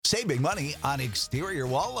Save big money on exterior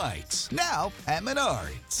wall lights. Now at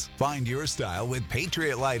Menards. Find your style with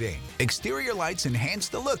Patriot Lighting. Exterior lights enhance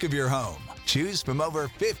the look of your home. Choose from over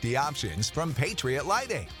 50 options from Patriot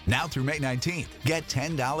Lighting. Now through May 19th, get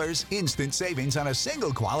 $10 instant savings on a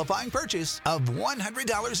single qualifying purchase of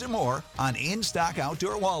 $100 or more on in-stock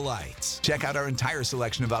outdoor wall lights. Check out our entire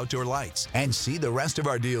selection of outdoor lights and see the rest of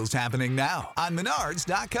our deals happening now on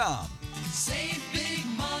Menards.com. Save big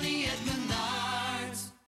money at Menards.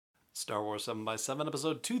 Star Wars 7x7,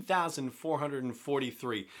 episode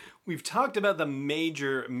 2443. We've talked about the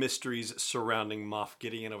major mysteries surrounding Moff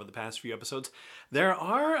Gideon over the past few episodes. There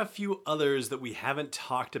are a few others that we haven't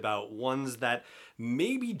talked about, ones that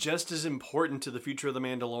may be just as important to the future of The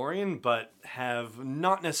Mandalorian, but have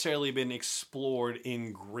not necessarily been explored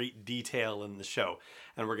in great detail in the show.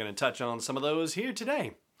 And we're going to touch on some of those here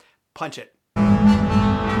today. Punch it.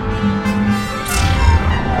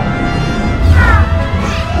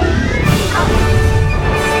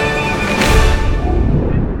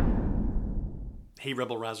 Hey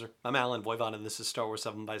Rebel Rouser, I'm Alan Voivod and this is Star Wars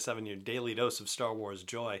 7x7, your daily dose of Star Wars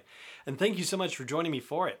joy. And thank you so much for joining me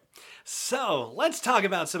for it. So, let's talk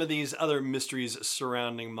about some of these other mysteries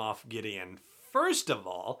surrounding Moff Gideon. First of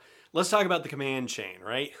all, let's talk about the command chain,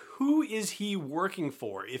 right? Who is he working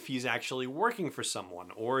for, if he's actually working for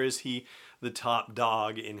someone? Or is he the top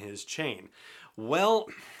dog in his chain? Well,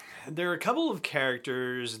 there are a couple of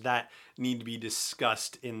characters that need to be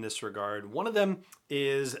discussed in this regard. One of them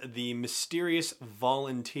is the mysterious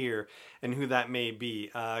volunteer and who that may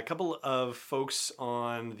be. A couple of folks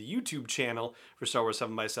on the YouTube channel for Star Wars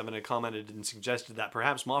 7x7 had commented and suggested that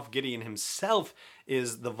perhaps Moff Gideon himself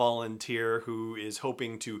is the volunteer who is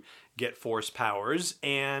hoping to get Force powers,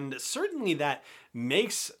 and certainly that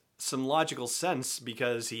makes some logical sense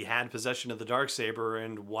because he had possession of the Darksaber,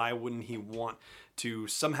 and why wouldn't he want to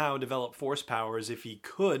somehow develop Force powers if he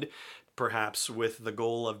could, perhaps with the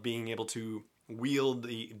goal of being able to wield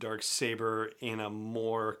the Darksaber in a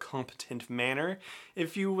more competent manner,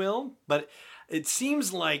 if you will. But it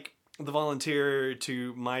seems like the volunteer,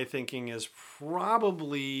 to my thinking, is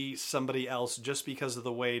probably somebody else just because of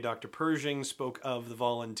the way Dr. Pershing spoke of the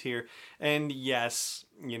volunteer. And yes,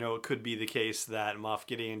 you know, it could be the case that Moff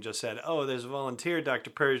Gideon just said, "Oh, there's a volunteer,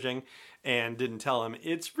 Dr. Pershing," and didn't tell him,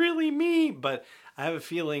 "It's really me." But I have a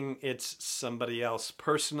feeling it's somebody else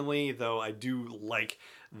personally, though I do like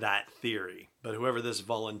that theory. But whoever this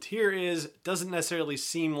volunteer is doesn't necessarily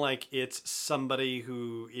seem like it's somebody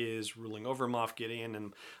who is ruling over Moff Gideon,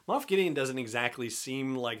 and Moff Gideon doesn't exactly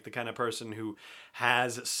seem like the kind of person who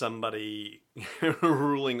has somebody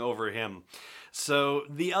ruling over him. So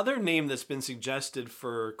the other name that's been suggested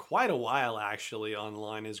for quite a while actually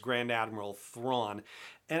online is Grand Admiral Thrawn,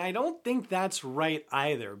 and I don't think that's right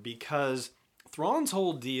either, because Thrawn's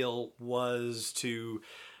whole deal was to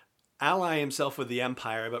ally himself with the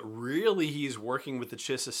Empire, but really he's working with the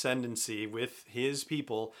Chiss Ascendancy, with his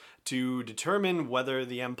people, to determine whether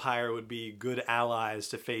the Empire would be good allies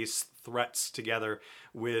to face threats together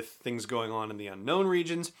with things going on in the unknown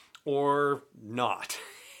regions, or not.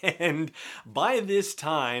 And by this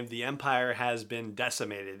time, the Empire has been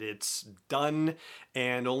decimated. It's done,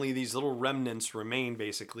 and only these little remnants remain,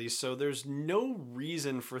 basically. So there's no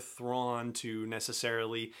reason for Thrawn to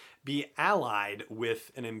necessarily be allied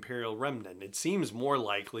with an Imperial remnant. It seems more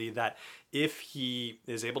likely that if he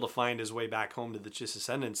is able to find his way back home to the Chiss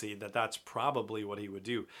Ascendancy, that's probably what he would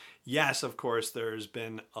do. Yes, of course, there's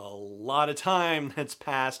been a lot of time that's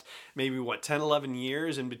passed, maybe 10, 11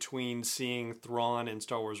 years in between seeing Thrawn in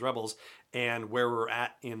Star Wars Rebels and where we're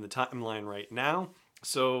at in the timeline right now.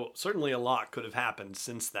 So certainly a lot could have happened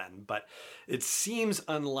since then, but it seems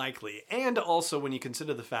unlikely. And also when you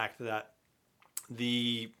consider the fact that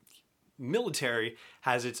the military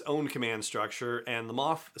has its own command structure and the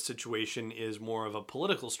Moff situation is more of a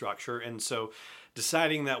political structure, and so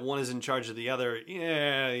deciding that one is in charge of the other,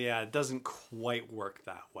 it doesn't quite work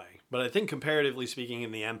that way. But I think comparatively speaking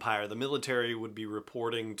in the Empire, the military would be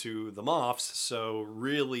reporting to the Moffs, so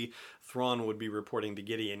really Thrawn would be reporting to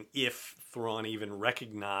Gideon, if Thrawn even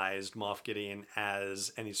recognized Moff Gideon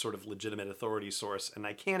as any sort of legitimate authority source, and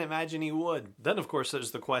I can't imagine he would. Then of course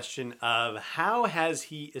there's the question of how has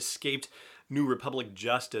he escaped New Republic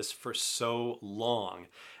justice for so long?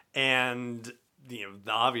 And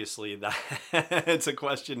obviously that's a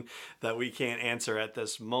question that we can't answer at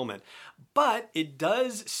this moment. But it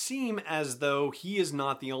does seem as though he is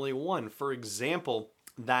not the only one. For example,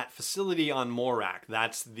 that facility on Morak,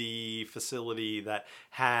 that's the facility that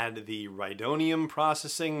had the Rhydonium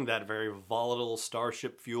processing, that very volatile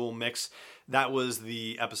starship fuel mix. That was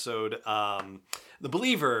the episode The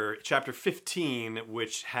Believer, chapter 15,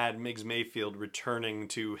 which had Migs Mayfield returning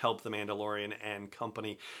to help the Mandalorian and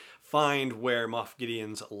company find where Moff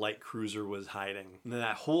Gideon's light cruiser was hiding. And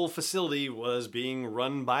that whole facility was being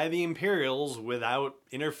run by the Imperials without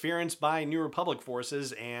interference by New Republic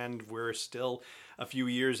forces, and we're still a few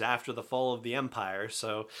years after the fall of the Empire,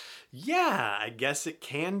 so yeah, I guess it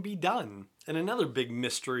can be done. And another big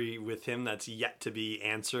mystery with him that's yet to be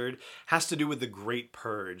answered has to do with the Great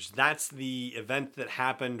Purge. That's the event that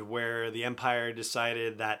happened where the Empire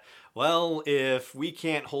decided that, well, if we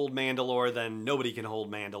can't hold Mandalore, then nobody can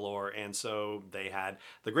hold Mandalore. And so they had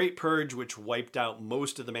the Great Purge, which wiped out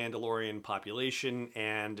most of the Mandalorian population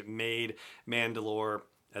and made Mandalore,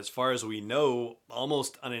 as far as we know,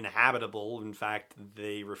 almost uninhabitable. In fact,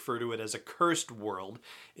 they refer to it as a cursed world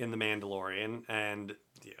in The Mandalorian,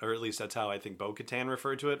 or at least that's how I think Bo-Katan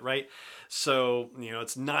referred to it, right? So,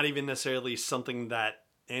 it's not even necessarily something that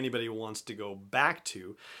anybody wants to go back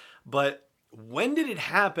to. But when did it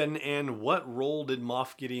happen, and what role did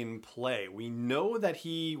Moff Gideon play? We know that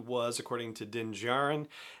he was, according to Din Djarin,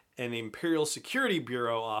 an Imperial Security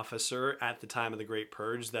Bureau officer at the time of the Great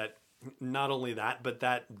Purge. That not only that, but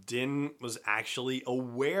that Din was actually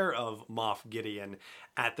aware of Moff Gideon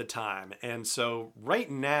at the time. And so right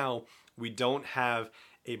now, we don't have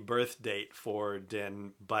a birth date for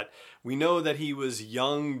Din, but we know that he was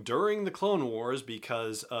young during the Clone Wars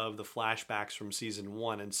because of the flashbacks from season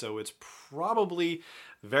 1. And so it's probably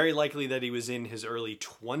very likely that he was in his early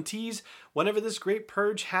 20s whenever this Great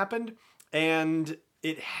Purge happened. And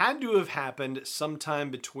it had to have happened sometime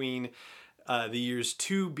between the years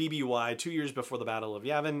 2 BBY, 2 years before the Battle of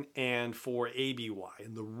Yavin, and 4 ABY.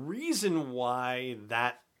 And the reason why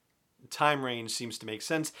that time range seems to make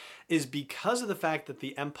sense is because of the fact that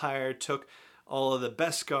the Empire took all of the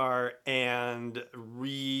Beskar and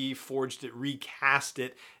reforged it, recast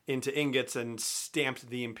it into ingots and stamped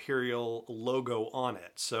the Imperial logo on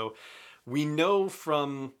it. So we know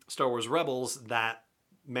from Star Wars Rebels that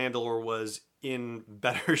Mandalore was in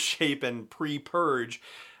better shape and pre-purge,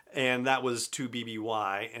 and that was 2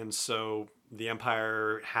 BBY. And so the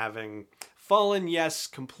Empire having fallen, yes,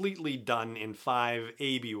 completely done in 5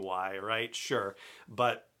 ABY, right? Sure.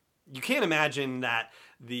 But you can't imagine that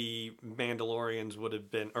the Mandalorians would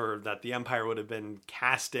have been, or that the Empire would have been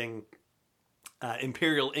casting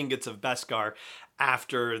Imperial ingots of Beskar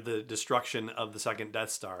after the destruction of the second Death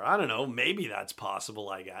Star. I don't know, maybe that's possible,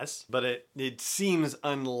 I guess. But it seems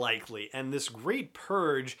unlikely. And this Great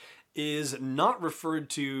Purge is not referred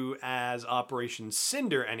to as Operation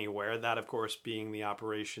Cinder anywhere, that of course being the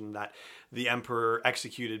operation that the Emperor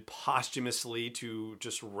executed posthumously to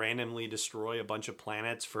just randomly destroy a bunch of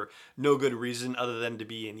planets for no good reason other than to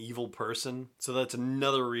be an evil person. So that's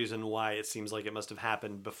another reason why it seems like it must have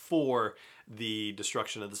happened before the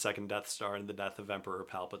destruction of the second Death Star and the death of Emperor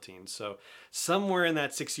Palpatine. So somewhere in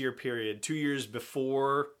that 6-year period, 2 years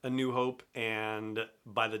before A New Hope and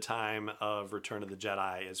by the time of Return of the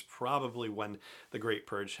Jedi is probably when the Great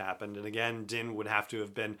Purge happened. And again, Din would have to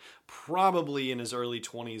have been probably in his early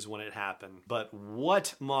 20s when it happened. But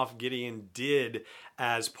what Moff Gideon did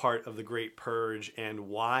as part of the Great Purge and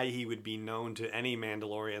why he would be known to any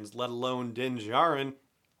Mandalorians, let alone Din Djarin,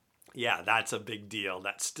 yeah, that's a big deal.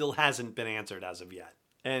 That still hasn't been answered as of yet.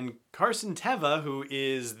 And Carson Teva, who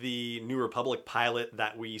is the New Republic pilot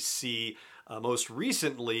that we see most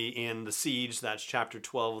recently in The Siege, that's chapter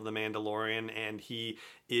 12 of The Mandalorian, and he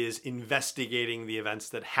is investigating the events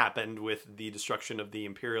that happened with the destruction of the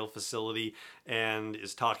Imperial facility and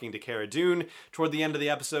is talking to Cara Dune toward the end of the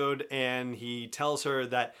episode, and he tells her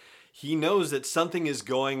that he knows that something is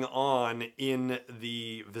going on in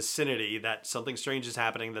the vicinity, that something strange is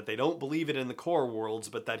happening, that they don't believe it in the core worlds,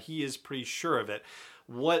 but that he is pretty sure of it.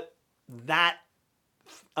 What that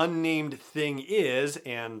unnamed thing is,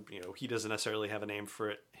 and he doesn't necessarily have a name for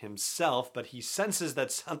it himself, but he senses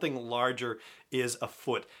that something larger is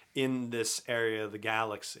afoot in this area of the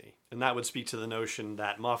galaxy. And that would speak to the notion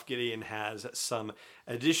that Moff Gideon has some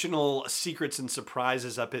additional secrets and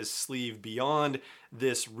surprises up his sleeve beyond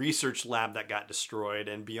this research lab that got destroyed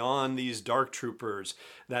and beyond these dark troopers,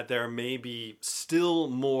 that there may be still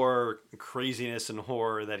more craziness and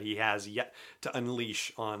horror that he has yet to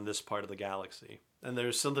unleash on this part of the galaxy. And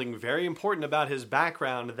there's something very important about his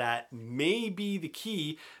background that may be the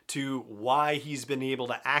key to why he's been able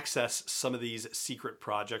to access some of these secret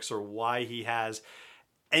projects, or why he has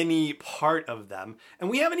any part of them. And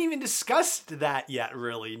we haven't even discussed that yet,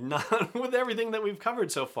 really, not with everything that we've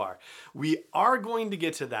covered so far. We are going to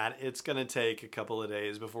get to that. It's going to take a couple of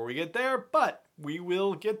days before we get there, but we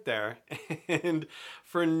will get there. And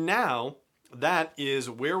for now, that is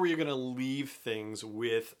where we're going to leave things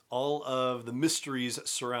with all of the mysteries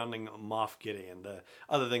surrounding Moff Gideon. The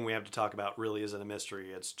other thing we have to talk about really isn't a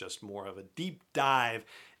mystery. It's just more of a deep dive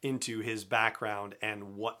into his background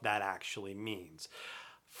and what that actually means.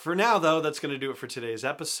 For now, though, that's going to do it for today's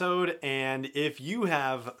episode. And if you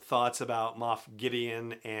have thoughts about Moff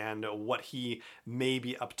Gideon and what he may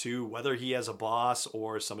be up to, whether he has a boss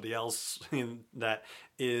or somebody else that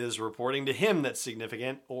is reporting to him that's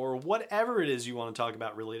significant, or whatever it is you want to talk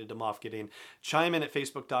about related to Moff Gideon, chime in at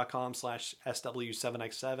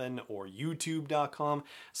facebook.com/SW7X7 or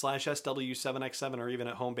youtube.com/SW7X7, or even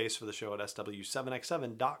at home base for the show at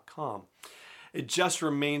SW7X7.com. It just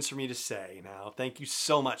remains for me to say now, thank you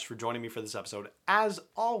so much for joining me for this episode, as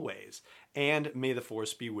always, and may the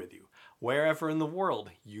Force be with you, wherever in the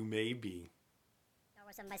world you may be. Star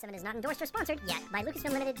Wars 7x7 is not endorsed or sponsored yet by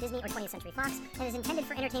Lucasfilm Limited, Disney, or 20th Century Fox, and is intended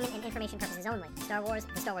for entertainment and information purposes only. Star Wars,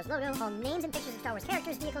 the Star Wars logo, all names and pictures of Star Wars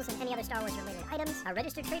characters, vehicles, and any other Star Wars-related items are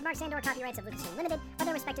registered trademarks and/or copyrights of Lucasfilm Limited, or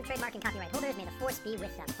their respective trademark and copyright holders. May the Force be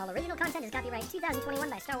with them. All original content is copyright 2021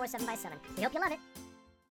 by Star Wars 7x7. We hope you love it.